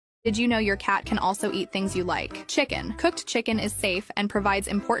Did you know your cat can also eat things you like? Chicken. Cooked chicken is safe and provides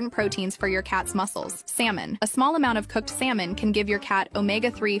important proteins for your cat's muscles. Salmon. A small amount of cooked salmon can give your cat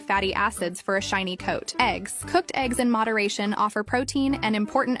omega-3 fatty acids for a shiny coat. Eggs. Cooked eggs in moderation offer protein and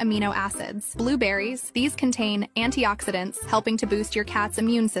important amino acids. Blueberries. These contain antioxidants, helping to boost your cat's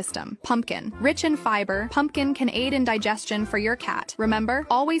immune system. Pumpkin. Rich in fiber, pumpkin can aid in digestion for your cat. Remember,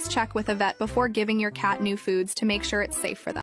 always check with a vet before giving your cat new foods to make sure it's safe for them.